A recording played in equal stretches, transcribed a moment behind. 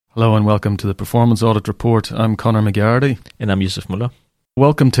Hello and welcome to the Performance Audit Report. I'm Conor McGarty. And I'm Yusuf Muller.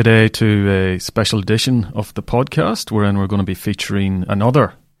 Welcome today to a special edition of the podcast wherein we're going to be featuring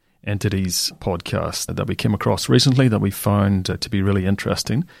another entity's podcast that we came across recently that we found to be really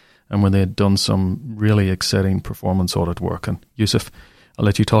interesting and where they had done some really exciting performance audit work. And Yusuf, I'll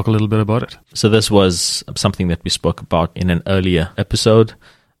let you talk a little bit about it. So this was something that we spoke about in an earlier episode.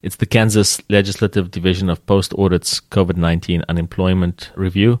 It's the Kansas Legislative Division of Post-Audit's COVID-19 Unemployment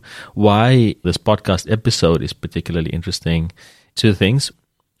Review. Why this podcast episode is particularly interesting, two things.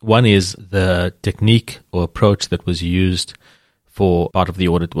 One is the technique or approach that was used for part of the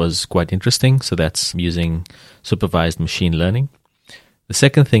audit was quite interesting. So that's using supervised machine learning. The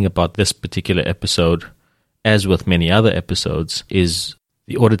second thing about this particular episode, as with many other episodes, is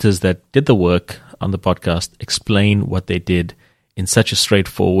the auditors that did the work on the podcast explain what they did in such a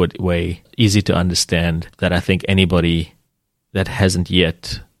straightforward way, easy to understand, that I think anybody that hasn't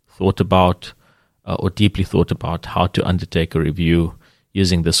yet thought about or deeply thought about how to undertake a review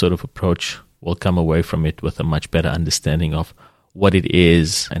using this sort of approach will come away from it with a much better understanding of what it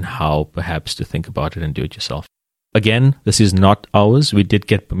is and how perhaps to think about it and do it yourself. Again, this is not ours. We did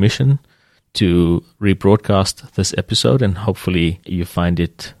get permission to rebroadcast this episode, and hopefully you find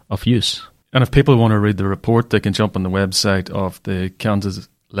it of use. And if people want to read the report, they can jump on the website of the Kansas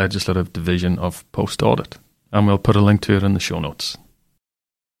Legislative Division of Post-Audit, and we'll put a link to it in the show notes.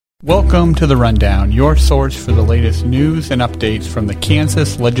 Welcome to The Rundown, your source for the latest news and updates from the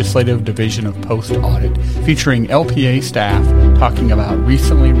Kansas Legislative Division of Post-Audit, featuring LPA staff talking about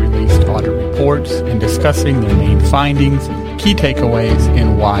recently released audit reports and discussing their main findings, key takeaways,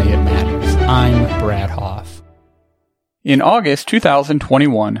 and why it matters. I'm Brad Hoff. In August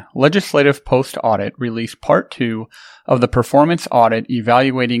 2021, Legislative Post-Audit released Part 2 of the performance audit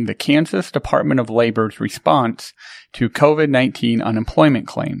evaluating the Kansas Department of Labor's response to COVID-19 unemployment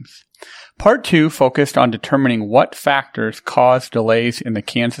claims. Part 2 focused on determining what factors caused delays in the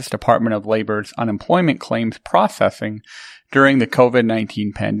Kansas Department of Labor's unemployment claims processing during the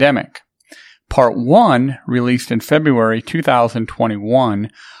COVID-19 pandemic. Part 1, released in February 2021,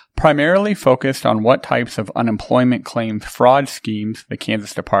 primarily focused on what types of unemployment claims fraud schemes the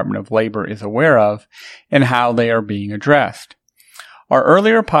Kansas Department of Labor is aware of and how they are being addressed. Our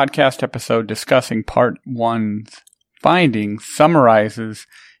earlier podcast episode discussing Part 1's findings summarizes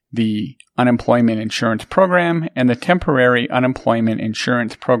the unemployment insurance program and the temporary unemployment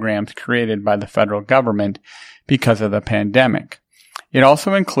insurance programs created by the federal government because of the pandemic. It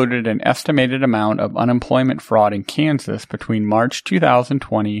also included an estimated amount of unemployment fraud in Kansas between March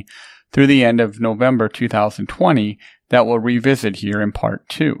 2020 through the end of November 2020 that we'll revisit here in Part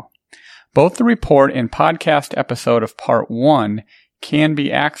 2. Both the report and podcast episode of Part 1 can be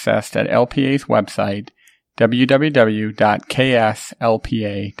accessed at LPA's website,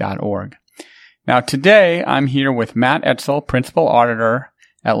 www.kslpa.org. Now today, I'm here with Matt Etzel, Principal Auditor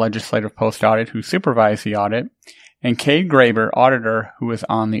at Legislative Post Audit, who supervised the audit, and Cade Graber, auditor, who is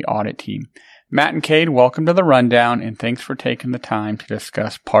on the audit team. Matt and Cade, welcome to The Rundown, and thanks for taking the time to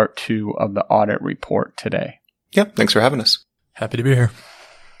discuss Part 2 of the audit report today. Yep, thanks for having us. Happy to be here.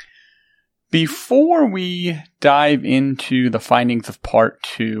 Before we dive into the findings of Part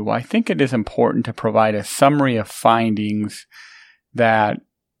 2, I think it is important to provide a summary of findings that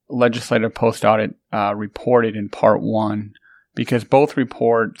Legislative Post Audit reported in Part 1, because both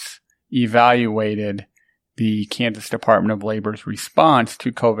reports evaluated the Kansas Department of Labor's response to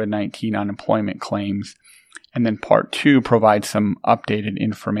COVID-19 unemployment claims, and then Part 2 provides some updated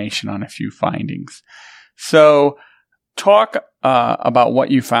information on a few findings. So, talk about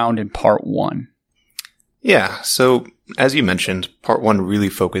what you found in Part 1. Yeah, so as you mentioned, Part 1 really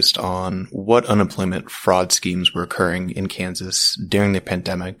focused on what unemployment fraud schemes were occurring in Kansas during the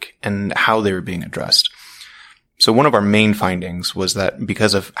pandemic and how they were being addressed. So one of our main findings was that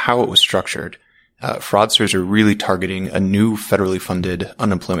because of how it was structured, fraudsters are really targeting a new federally funded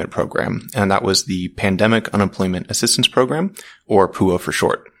unemployment program, and that was the Pandemic Unemployment Assistance Program, or PUA for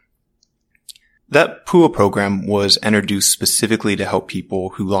short. That PUA program was introduced specifically to help people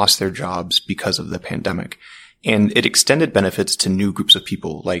who lost their jobs because of the pandemic, and it extended benefits to new groups of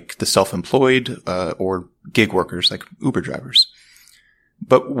people like the self-employed or gig workers like Uber drivers.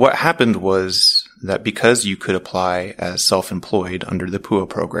 But what happened was that because you could apply as self-employed under the PUA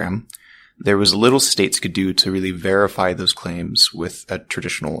program, there was little states could do to really verify those claims with a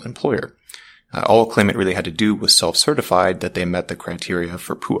traditional employer. All a claimant really had to do was self-certify that they met the criteria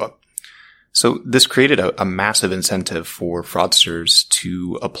for PUA. So this created a massive incentive for fraudsters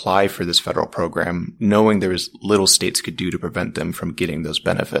to apply for this federal program, knowing there was little states could do to prevent them from getting those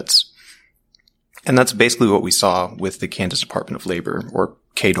benefits. And that's basically what we saw with the Kansas Department of Labor, or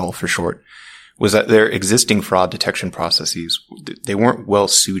KDOL for short, was that their existing fraud detection processes, they weren't well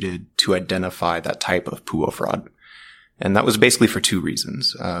suited to identify that type of PUO fraud. And that was basically for two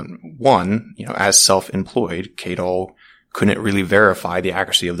reasons. One, as self-employed, KDOL couldn't really verify the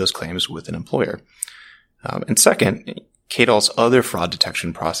accuracy of those claims with an employer. And second, KDOL's other fraud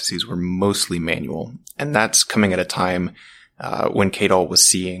detection processes were mostly manual. And that's coming at a time when KDOL was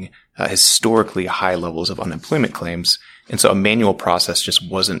seeing historically high levels of unemployment claims. And so a manual process just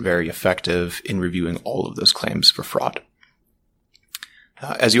wasn't very effective in reviewing all of those claims for fraud.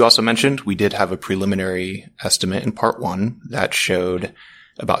 As you also mentioned, we did have a preliminary estimate in Part 1 that showed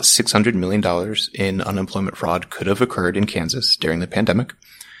about $600 million in unemployment fraud could have occurred in Kansas during the pandemic.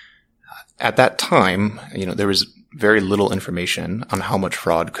 At that time, there was very little information on how much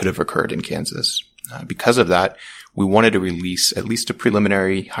fraud could have occurred in Kansas. Because of that, we wanted to release at least a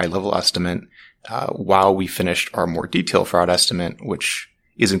preliminary high-level estimate while we finished our more detailed fraud estimate, which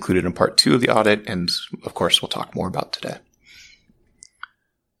is included in Part 2 of the audit, and of course we'll talk more about today.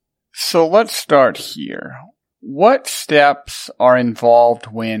 So let's start here. What steps are involved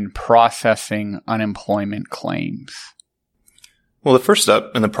when processing unemployment claims? Well, the first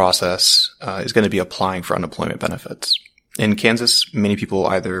step in the process is going to be applying for unemployment benefits. In Kansas, many people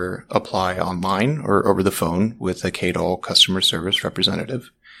either apply online or over the phone with a KDOL customer service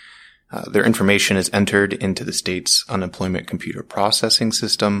representative. Their information is entered into the state's unemployment computer processing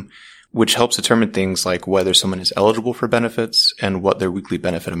system, which helps determine things like whether someone is eligible for benefits and what their weekly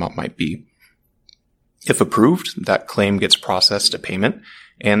benefit amount might be. If approved, that claim gets processed to payment,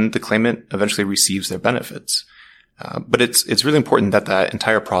 and the claimant eventually receives their benefits. But it's really important that that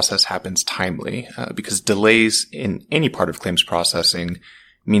entire process happens timely, because delays in any part of claims processing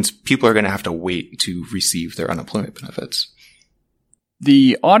means people are going to have to wait to receive their unemployment benefits.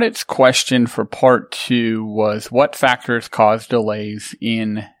 The audit's question for Part 2 was what factors caused delays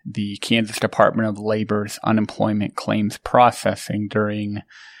in the Kansas Department of Labor's unemployment claims processing during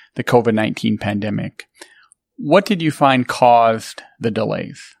the COVID-19 pandemic. What did you find caused the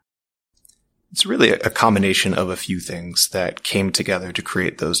delays? It's really a combination of a few things that came together to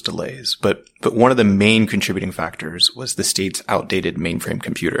create those delays. But one of the main contributing factors was the state's outdated mainframe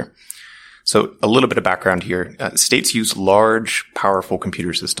computer. So a little bit of background here. States use large, powerful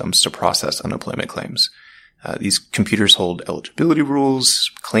computer systems to process unemployment claims. These computers hold eligibility rules,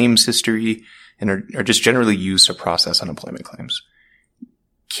 claims history, and are just generally used to process unemployment claims.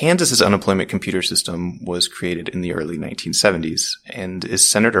 Kansas's unemployment computer system was created in the early 1970s and is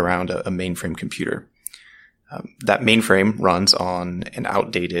centered around a mainframe computer. That mainframe runs on an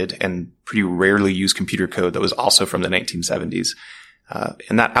outdated and pretty rarely used computer code that was also from the 1970s.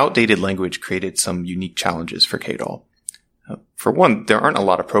 And that outdated language created some unique challenges for KDOL. For one, there aren't a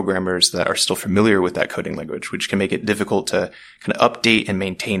lot of programmers that are still familiar with that coding language, which can make it difficult to kind of update and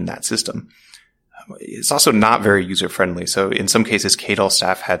maintain that system. It's also not very user-friendly. So in some cases, KDOL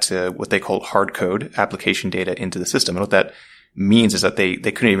staff had to, what they call hard code application data into the system. And what that means is that they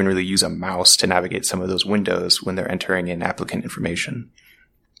couldn't even really use a mouse to navigate some of those windows when they're entering in applicant information.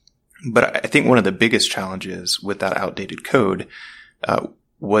 But I think one of the biggest challenges with that outdated code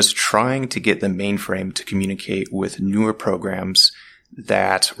was trying to get the mainframe to communicate with newer programs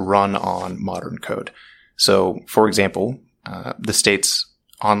that run on modern code. So, for example, the state's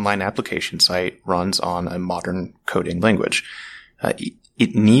online application site runs on a modern coding language.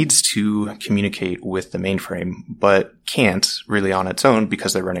 It needs to communicate with the mainframe, but can't really on its own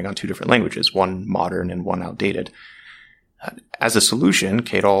because they're running on two different languages, one modern and one outdated. As a solution,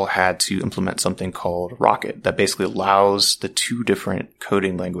 KDOL had to implement something called Rocket that basically allows the two different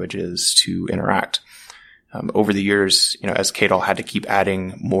coding languages to interact. Over the years, as KDOL had to keep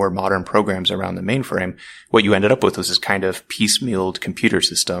adding more modern programs around the mainframe, what you ended up with was this kind of piecemealed computer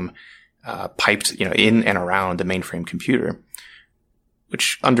system, piped, in and around the mainframe computer,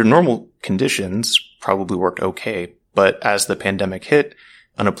 which under normal conditions probably worked okay. But as the pandemic hit,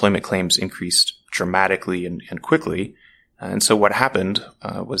 unemployment claims increased dramatically and quickly. And so what happened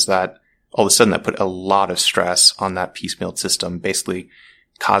was that all of a sudden that put a lot of stress on that piecemealed system, basically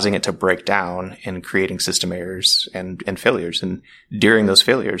causing it to break down and creating system errors and failures. And during those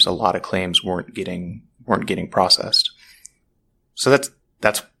failures, a lot of claims weren't getting processed. So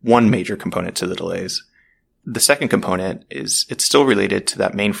that's one major component to the delays. The second component is it's still related to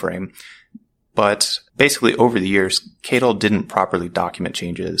that mainframe, but basically over the years, KDOL didn't properly document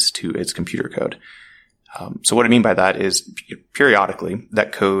changes to its computer code. So what I mean by that is periodically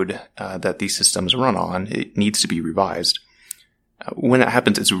that code that these systems run on, it needs to be revised. When that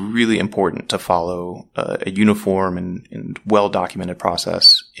happens, it's really important to follow a uniform and well-documented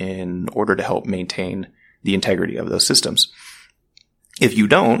process in order to help maintain the integrity of those systems. If you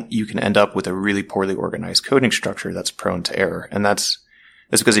don't, you can end up with a really poorly organized coding structure that's prone to error. And that's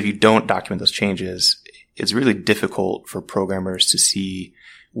because if you don't document those changes, it's really difficult for programmers to see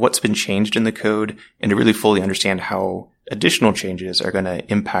what's been changed in the code and to really fully understand how additional changes are going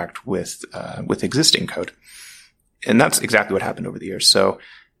to impact with existing code. And that's exactly what happened over the years. So,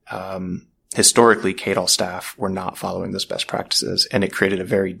 historically, KDOL staff were not following those best practices, and it created a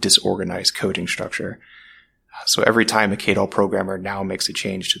very disorganized coding structure. So every time a KDOL programmer now makes a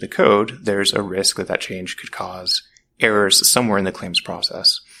change to the code, there's a risk that that change could cause errors somewhere in the claims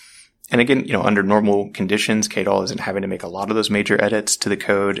process. And again, under normal conditions, KDOL isn't having to make a lot of those major edits to the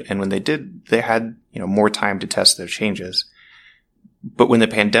code. And when they did, they had, more time to test those changes. But when the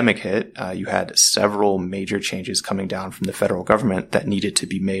pandemic hit, you had several major changes coming down from the federal government that needed to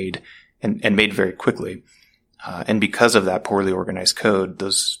be made and made very quickly. And because of that poorly organized code,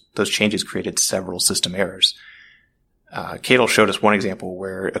 those changes created several system errors. KDOL showed us one example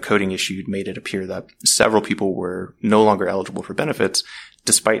where a coding issue made it appear that several people were no longer eligible for benefits,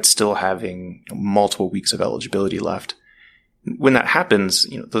 despite still having multiple weeks of eligibility left. When that happens,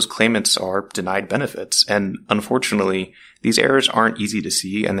 those claimants are denied benefits. And unfortunately, these errors aren't easy to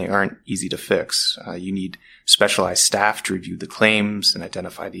see and they aren't easy to fix. You need specialized staff to review the claims and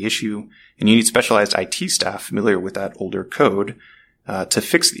identify the issue. And you need specialized IT staff familiar with that older code to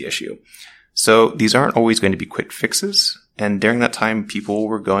fix the issue. So these aren't always going to be quick fixes. And during that time, people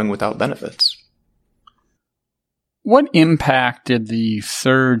were going without benefits. What impact did the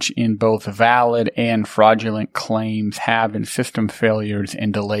surge in both valid and fraudulent claims have in system failures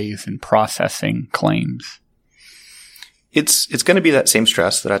and delays in processing claims? It's going to be that same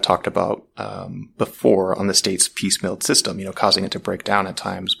stress that I talked about before on the state's piecemealed system, causing it to break down at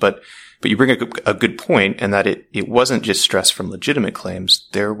times. But you bring a good point in that it wasn't just stress from legitimate claims.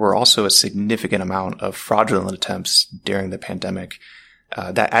 There were also a significant amount of fraudulent attempts during the pandemic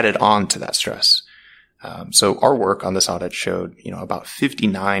that added on to that stress. So our work on this audit showed, about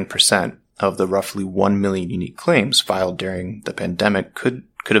 59% of the roughly 1 million unique claims filed during the pandemic could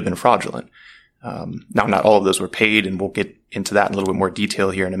have been fraudulent. Now, not all of those were paid, and we'll get into that in a little bit more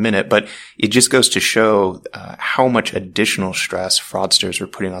detail here in a minute, but it just goes to show how much additional stress fraudsters were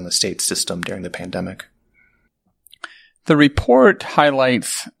putting on the state system during the pandemic. The report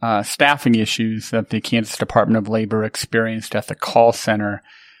highlights staffing issues that the Kansas Department of Labor experienced at the call center.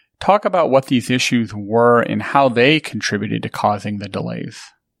 Talk about what these issues were and how they contributed to causing the delays.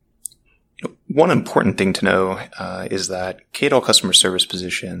 One important thing to know is that KDOL customer service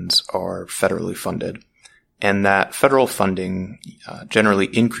positions are federally funded, and that federal funding generally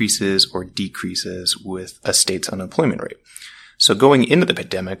increases or decreases with a state's unemployment rate. So going into the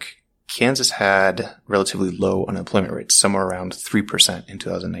pandemic, Kansas had relatively low unemployment rates, somewhere around 3% in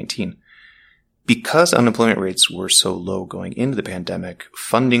 2019. Because unemployment rates were so low going into the pandemic,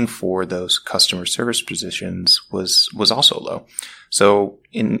 funding for those customer service positions was also low. So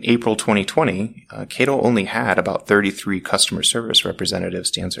in April 2020, KDOL only had about 33 customer service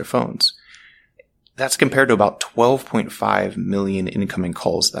representatives to answer phones. That's compared to about 12.5 million incoming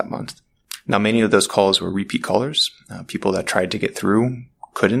calls that month. Now, many of those calls were repeat callers, people that tried to get through,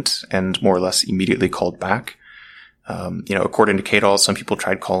 couldn't, and more or less immediately called back. According to KDOL, some people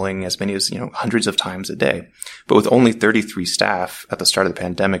tried calling as many as, hundreds of times a day. But with only 33 staff at the start of the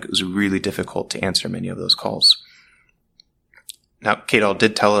pandemic, it was really difficult to answer many of those calls. Now, KDOL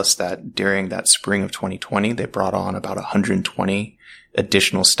did tell us that during that spring of 2020, they brought on about 120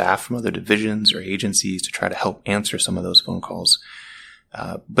 additional staff from other divisions or agencies to try to help answer some of those phone calls.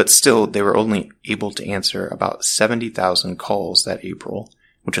 But still, they were only able to answer about 70,000 calls that April,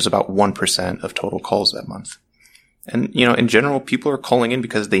 which is about 1% of total calls that month. And, in general, people are calling in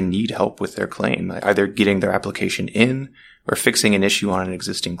because they need help with their claim, either getting their application in or fixing an issue on an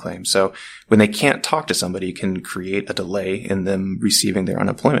existing claim. So when they can't talk to somebody, it can create a delay in them receiving their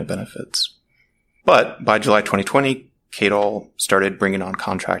unemployment benefits. But by July 2020, KDOL started bringing on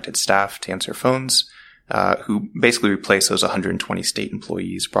contracted staff to answer phones, who basically replaced those 120 state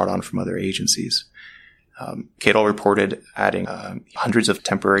employees brought on from other agencies. KDOL reported adding hundreds of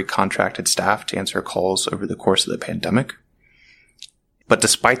temporary contracted staff to answer calls over the course of the pandemic. But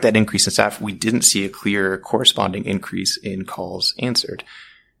despite that increase in staff, we didn't see a clear corresponding increase in calls answered.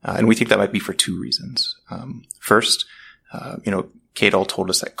 And we think that might be for two reasons. First, KDOL told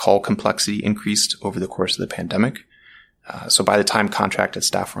us that call complexity increased over the course of the pandemic. So by the time contracted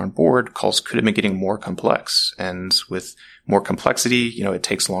staff were on board, calls could have been getting more complex. And with more complexity, it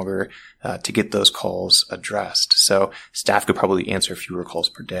takes longer to get those calls addressed. So staff could probably answer fewer calls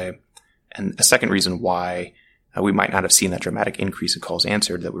per day. And a second reason why we might not have seen that dramatic increase in calls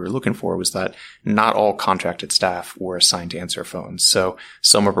answered that we were looking for was that not all contracted staff were assigned to answer phones. So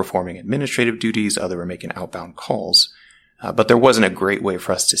some were performing administrative duties, others were making outbound calls. But there wasn't a great way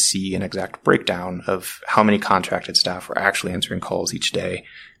for us to see an exact breakdown of how many contracted staff were actually answering calls each day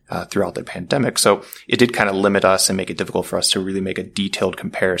throughout the pandemic. So it did kind of limit us and make it difficult for us to really make a detailed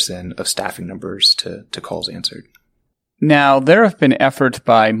comparison of staffing numbers to calls answered. Now, there have been efforts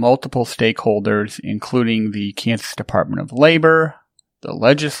by multiple stakeholders, including the Kansas Department of Labor, the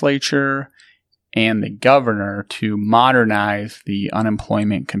legislature, and the governor to modernize the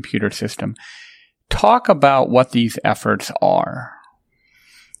unemployment computer system. Talk about what these efforts are.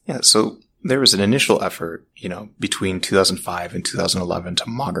 Yeah, so there was an initial effort, between 2005 and 2011 to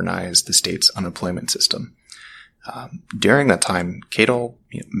modernize the state's unemployment system. During that time, KDOL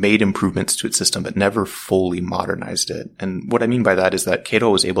made improvements to its system, but never fully modernized it. And what I mean by that is that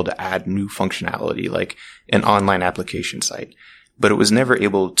KDOL was able to add new functionality, like an online application site, but it was never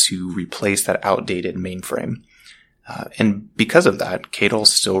able to replace that outdated mainframe. And because of that, KDOL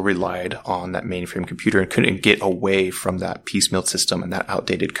still relied on that mainframe computer and couldn't get away from that piecemeal system and that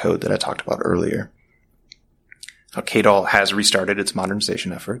outdated code that I talked about earlier. Now, KDOL has restarted its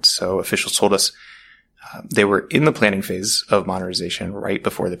modernization efforts, so officials told us they were in the planning phase of modernization right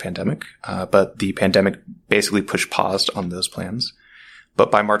before the pandemic, but the pandemic basically pushed pause on those plans. But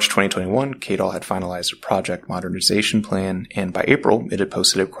by March 2021, KDOL had finalized a project modernization plan, and by April, it had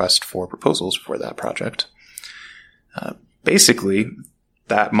posted a request for proposals for that project. Basically,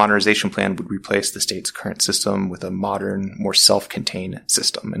 that modernization plan would replace the state's current system with a modern, more self-contained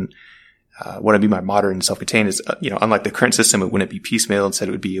system. And what I mean by modern and self-contained is, unlike the current system, it wouldn't be piecemeal. Instead,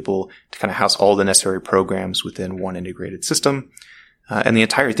 it would be able to kind of house all the necessary programs within one integrated system. And the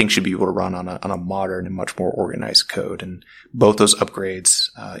entire thing should be able to run on a modern and much more organized code. And both those upgrades,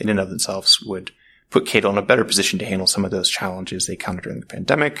 in and of themselves, would put KDOL in a better position to handle some of those challenges they encountered during the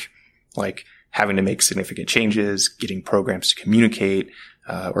pandemic, like having to make significant changes, getting programs to communicate,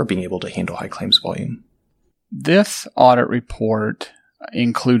 or being able to handle high claims volume. This audit report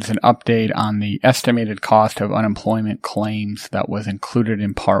includes an update on the estimated cost of unemployment claims that was included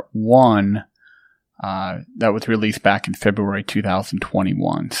in Part 1 that was released back in February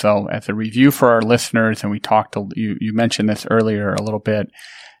 2021. So as a review for our listeners, and we talked to you mentioned this earlier a little bit,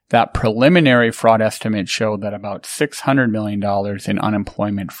 that preliminary fraud estimate showed that about $600 million in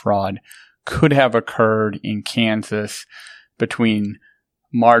unemployment fraud could have occurred in Kansas between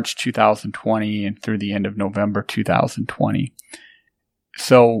March 2020 and through the end of November 2020.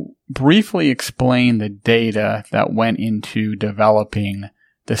 So briefly explain the data that went into developing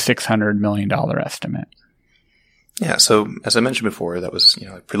the $600 million estimate. Yeah, so as I mentioned before, that was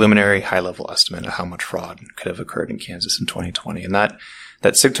a preliminary high-level estimate of how much fraud could have occurred in Kansas in 2020. And that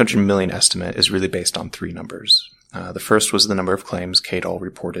 $600 million estimate is really based on three numbers. The first was the number of claims KDOL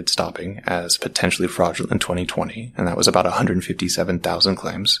reported stopping as potentially fraudulent in 2020, and that was about 157,000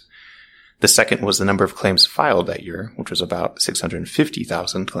 claims. The second was the number of claims filed that year, which was about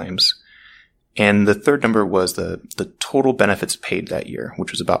 650,000 claims. And the third number was the total benefits paid that year,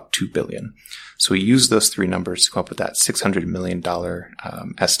 which was about $2 billion. So we used those three numbers to come up with that $600 million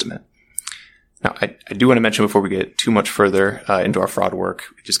estimate. Now, I do want to mention before we get too much further into our fraud work,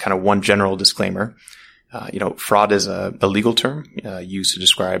 just kind of one general disclaimer. Fraud is a legal term used to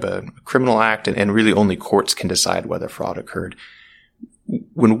describe a criminal act, and really only courts can decide whether fraud occurred.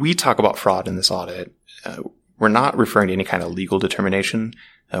 When we talk about fraud in this audit, we're not referring to any kind of legal determination.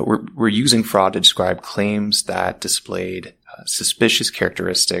 We're using fraud to describe claims that displayed suspicious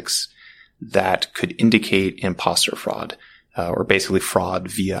characteristics that could indicate imposter fraud, or basically fraud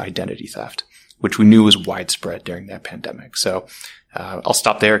via identity theft, which we knew was widespread during that pandemic. So I'll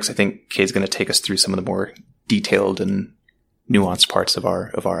stop there because I think Kay's going to take us through some of the more detailed and nuanced parts of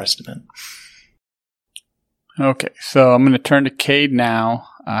our estimate. Okay, so I'm going to turn to Cade now.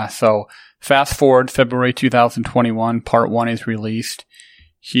 So fast forward February 2021, Part 1 is released.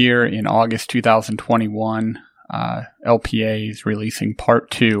 Here in August 2021, LPA is releasing Part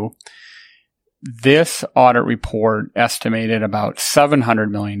 2. This audit report estimated about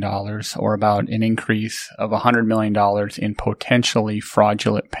 $700 million, or about an increase of $100 million in potentially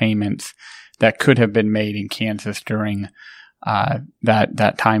fraudulent payments that could have been made in Kansas during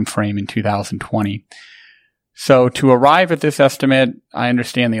that time frame in 2020. So to arrive at this estimate, I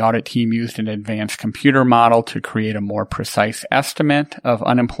understand the audit team used an advanced computer model to create a more precise estimate of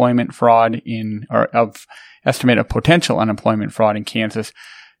unemployment fraud estimate of potential unemployment fraud in Kansas.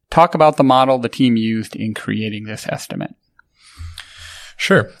 Talk about the model the team used in creating this estimate.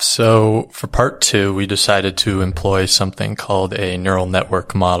 Sure. So for Part 2, we decided to employ something called a neural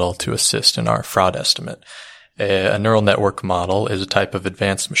network model to assist in our fraud estimate. A neural network model is a type of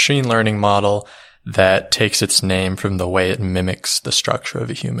advanced machine learning model that takes its name from the way it mimics the structure of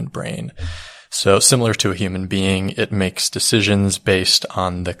a human brain. So similar to a human being, it makes decisions based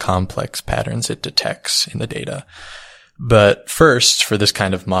on the complex patterns it detects in the data. But first, for this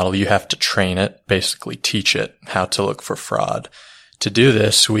kind of model, you have to train it, basically teach it how to look for fraud. To do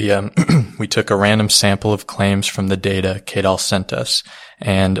this, we took a random sample of claims from the data KDAL sent us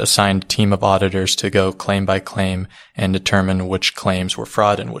and assigned a team of auditors to go claim by claim and determine which claims were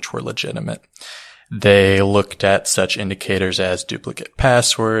fraud and which were legitimate. They looked at such indicators as duplicate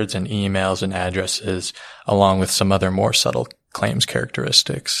passwords and emails and addresses, along with some other more subtle claims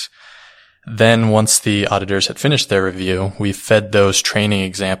characteristics. Then once the auditors had finished their review, we fed those training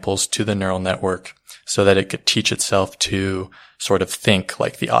examples to the neural network so that it could teach itself to sort of think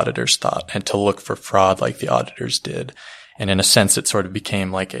like the auditors thought and to look for fraud like the auditors did. And in a sense, it sort of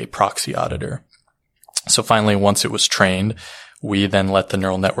became like a proxy auditor. So finally, once it was trained, we then let the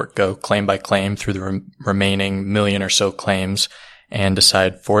neural network go claim by claim through the remaining million or so claims and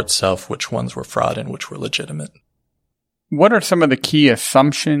decide for itself which ones were fraud and which were legitimate. What are some of the key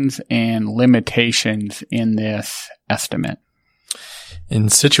assumptions and limitations in this estimate? In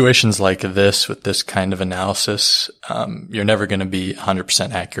situations like this, with this kind of analysis, you're never going to be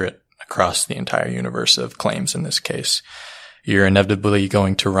 100% accurate across the entire universe of claims in this case. You're inevitably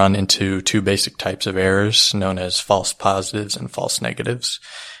going to run into two basic types of errors known as false positives and false negatives.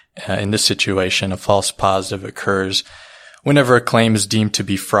 In this situation, a false positive occurs whenever a claim is deemed to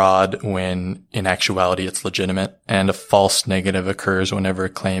be fraud when in actuality it's legitimate, and a false negative occurs whenever a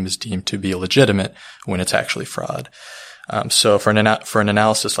claim is deemed to be legitimate when it's actually fraud. So for an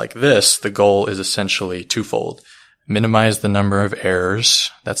analysis like this, the goal is essentially twofold. Minimize the number of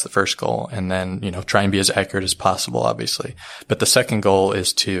errors. That's the first goal. And then, try and be as accurate as possible, obviously. But the second goal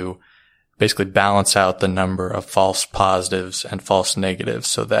is to basically balance out the number of false positives and false negatives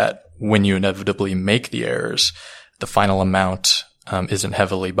so that when you inevitably make the errors, the final amount isn't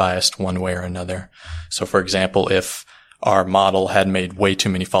heavily biased one way or another. So for example, if our model had made way too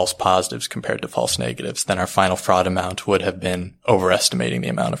many false positives compared to false negatives, then our final fraud amount would have been overestimating the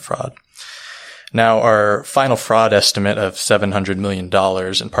amount of fraud. Now, our final fraud estimate of $700 million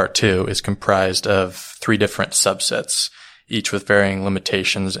in part 2 is comprised of 3 different subsets, each with varying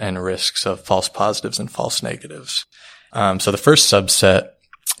limitations and risks of false positives and false negatives. So the first subset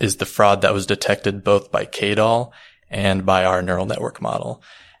is the fraud that was detected both by KDAL and by our neural network model.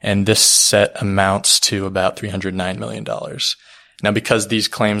 And this set amounts to about $309 million. Now, because these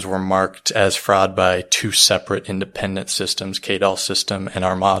claims were marked as fraud by 2 separate independent systems, KDAL system and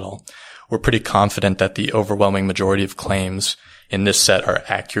our model, we're pretty confident that the overwhelming majority of claims in this set are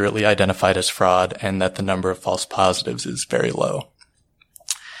accurately identified as fraud and that the number of false positives is very low.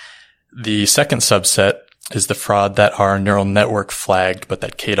 The second subset is the fraud that our neural network flagged but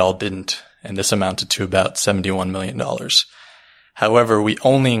that KDAL didn't, and this amounted to about $71 million. However, we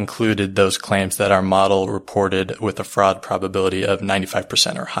only included those claims that our model reported with a fraud probability of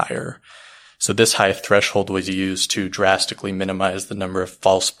 95% or higher. So this high threshold was used to drastically minimize the number of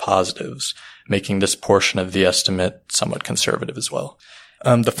false positives, making this portion of the estimate somewhat conservative as well.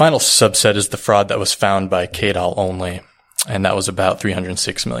 The final subset is the fraud that was found by KDAL only, and that was about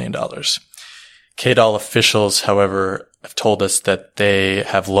 $306 million. KDAL officials, however, have told us that they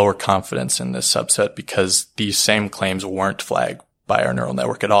have lower confidence in this subset because these same claims weren't flagged by our neural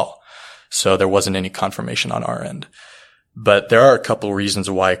network at all. So there wasn't any confirmation on our end. But there are a couple reasons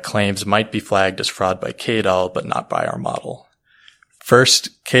why claims might be flagged as fraud by KDAL, but not by our model.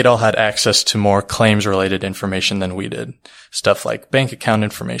 First, KDAL had access to more claims-related information than we did. Stuff like bank account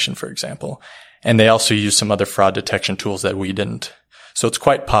information, for example. And they also used some other fraud detection tools that we didn't. So it's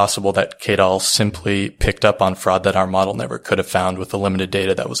quite possible that KDAL simply picked up on fraud that our model never could have found with the limited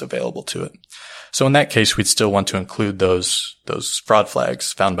data that was available to it. So in that case, we'd still want to include those fraud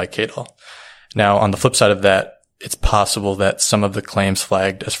flags found by KDAL. Now, on the flip side of that, it's possible that some of the claims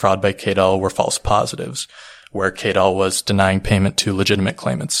flagged as fraud by KDAL were false positives, where KDAL was denying payment to legitimate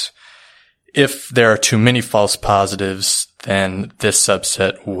claimants. If there are too many false positives, then this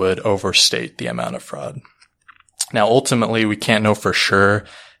subset would overstate the amount of fraud. Now, ultimately, we can't know for sure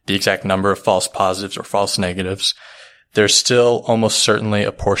the exact number of false positives or false negatives. There's still almost certainly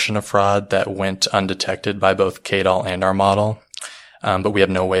a portion of fraud that went undetected by both KDAL and our model, but we have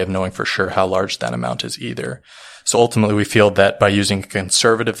no way of knowing for sure how large that amount is either. So ultimately, we feel that by using a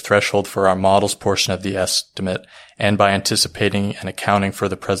conservative threshold for our model's portion of the estimate and by anticipating and accounting for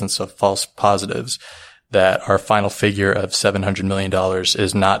the presence of false positives, that our final figure of $700 million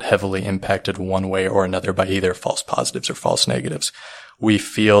is not heavily impacted one way or another by either false positives or false negatives. We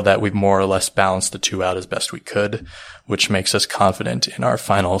feel that we've more or less balanced the two out as best we could, which makes us confident in our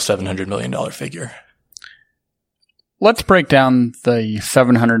final $700 million figure. Let's break down the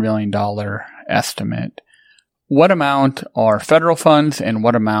 $700 million estimate. What amount are federal funds and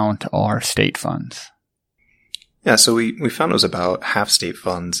what amount are state funds? Yeah, so we found it was about half state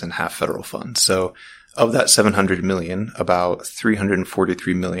funds and half federal funds. So of that $700 million, about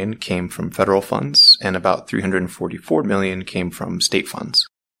 $343 million came from federal funds and about $344 million came from state funds.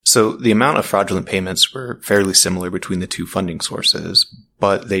 So the amount of fraudulent payments were fairly similar between the two funding sources,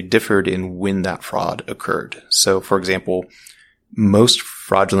 but they differed in when that fraud occurred. So, for example, most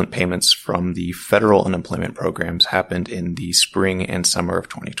fraudulent payments from the federal unemployment programs happened in the spring and summer of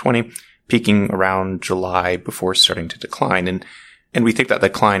 2020, peaking around July before starting to decline. And we think that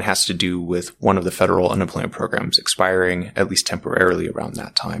decline has to do with one of the federal unemployment programs expiring at least temporarily around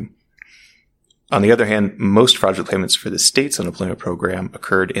that time. On the other hand, most fraudulent payments for the state's unemployment program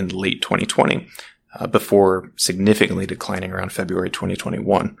occurred in late 2020, before significantly declining around February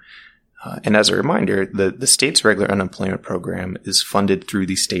 2021. And as a reminder, the state's regular unemployment program is funded through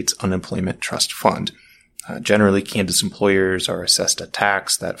the state's unemployment trust fund. Generally, Kansas employers are assessed a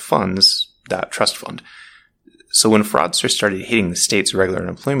tax that funds that trust fund. So when fraudsters started hitting the state's regular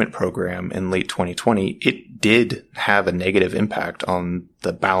unemployment program in late 2020, it did have a negative impact on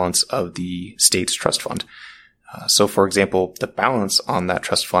the balance of the state's trust fund. So for example, the balance on that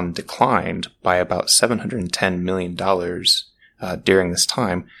trust fund declined by about $710 million during this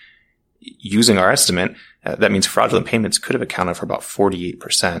time. Using our estimate, that means fraudulent payments could have accounted for about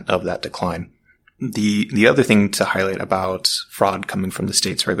 48% of that decline. The other thing to highlight about fraud coming from the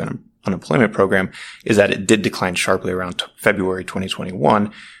state's regular unemployment program is that it did decline sharply around February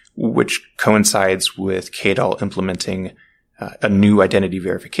 2021, which coincides with KDOL implementing a new identity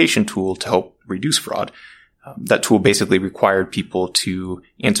verification tool to help reduce fraud. That tool basically required people to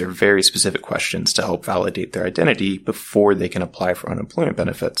answer very specific questions to help validate their identity before they can apply for unemployment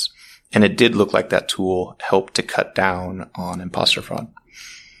benefits. And it did look like that tool helped to cut down on imposter fraud.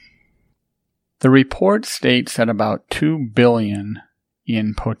 The report states that about $2 billion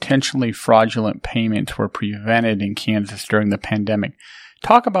in potentially fraudulent payments were prevented in Kansas during the pandemic.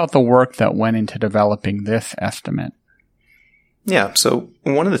 Talk about the work that went into developing this estimate. Yeah, so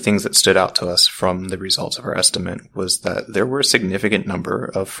one of the things that stood out to us from the results of our estimate was that there were a significant number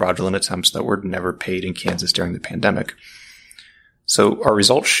of fraudulent attempts that were never paid in Kansas during the pandemic. So our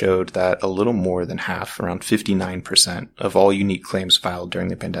results showed that a little more than half, around 59% of all unique claims filed during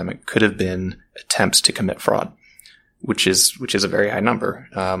the pandemic could have been attempts to commit fraud, which is a very high number.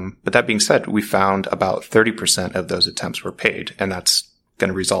 But that being said, we found about 30% of those attempts were paid, and that's going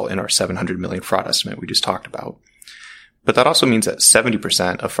to result in our $700 million fraud estimate we just talked about. But that also means that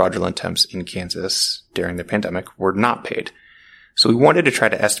 70% of fraudulent attempts in Kansas during the pandemic were not paid. So we wanted to try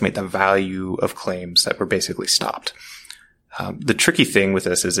to estimate the value of claims that were basically stopped. The tricky thing with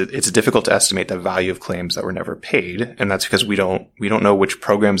this is it's difficult to estimate the value of claims that were never paid, and that's because we don't know which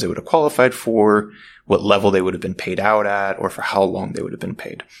programs they would have qualified for, what level they would have been paid out at, or for how long they would have been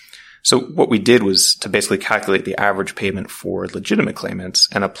paid. So what we did was to basically calculate the average payment for legitimate claimants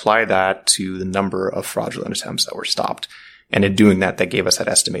and apply that to the number of fraudulent attempts that were stopped. And in doing that, that gave us that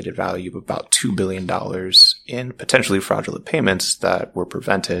estimated value of about $2 billion in potentially fraudulent payments that were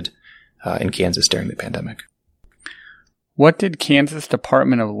prevented in Kansas during the pandemic. What did Kansas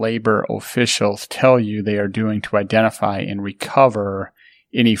Department of Labor officials tell you they are doing to identify and recover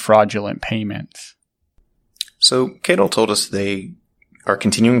any fraudulent payments? So KDOL told us they are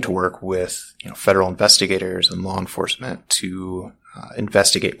continuing to work with federal investigators and law enforcement to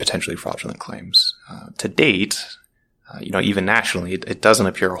investigate potentially fraudulent claims. To date, even nationally, it doesn't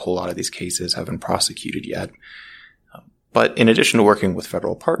appear a whole lot of these cases have been prosecuted yet. But in addition to working with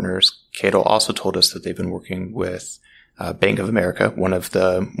federal partners, KDOL also told us that they've been working with Bank of America, one of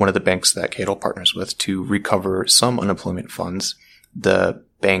the banks that KDOL partners with, to recover some unemployment funds the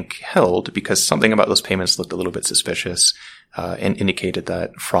bank held because something about those payments looked a little bit suspicious and indicated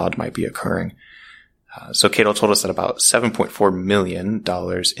that fraud might be occurring. So KDOL told us that about $7.4 million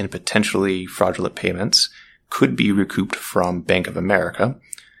in potentially fraudulent payments could be recouped from Bank of America.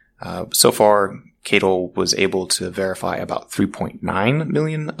 So far, KDOL was able to verify about 3.9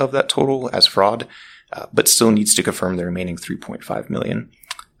 million of that total as fraud, but still needs to confirm the remaining 3.5 million.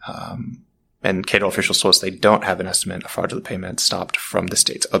 And KDOL officials told us they don't have an estimate of fraudulent payments stopped from the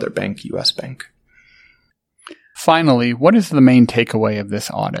state's other bank, U.S. Bank. Finally, what is the main takeaway of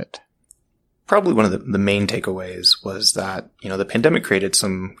this audit? probably one of the main takeaways was that, the pandemic created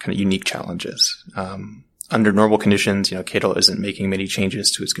some kind of unique challenges. Under normal conditions, CADL isn't making many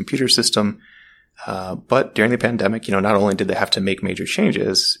changes to its computer system. But during the pandemic, not only did they have to make major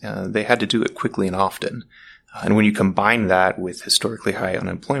changes, they had to do it quickly and often. And when you combine that with historically high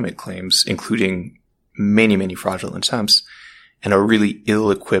unemployment claims, including many, many fraudulent attempts, and a really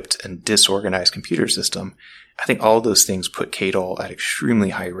ill-equipped and disorganized computer system, I think all of those things put CADL at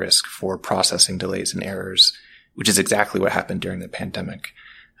extremely high risk for processing delays and errors, which is exactly what happened during the pandemic.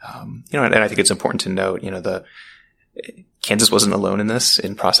 And I think it's important to note, Kansas wasn't alone in this,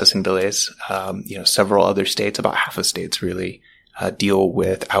 in processing delays. Several other states, about half of states really, deal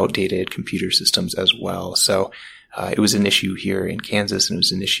with outdated computer systems as well. So, it was an issue here in Kansas, and it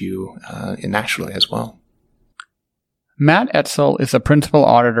was an issue, nationally as well. Matt Etzel is a principal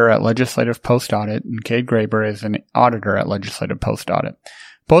auditor at Legislative Post Audit, and Cade Graber is an auditor at Legislative Post Audit.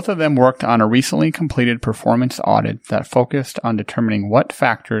 Both of them worked on a recently completed performance audit that focused on determining what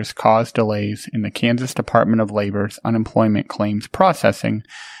factors caused delays in the Kansas Department of Labor's unemployment claims processing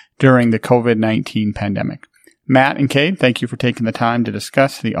during the COVID-19 pandemic. Matt and Cade, thank you for taking the time to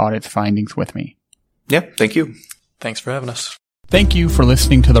discuss the audit's findings with me. Yeah, thank you. Thanks for having us. Thank you for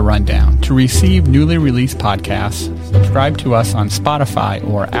listening to The Rundown. To receive newly released podcasts, subscribe to us on Spotify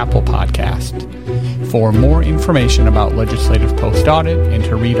or Apple Podcast. For more information about Legislative Post Audit and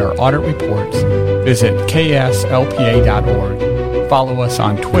to read our audit reports, visit kslpa.org, follow us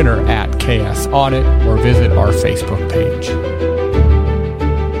on Twitter at KSAudit, or visit our Facebook page.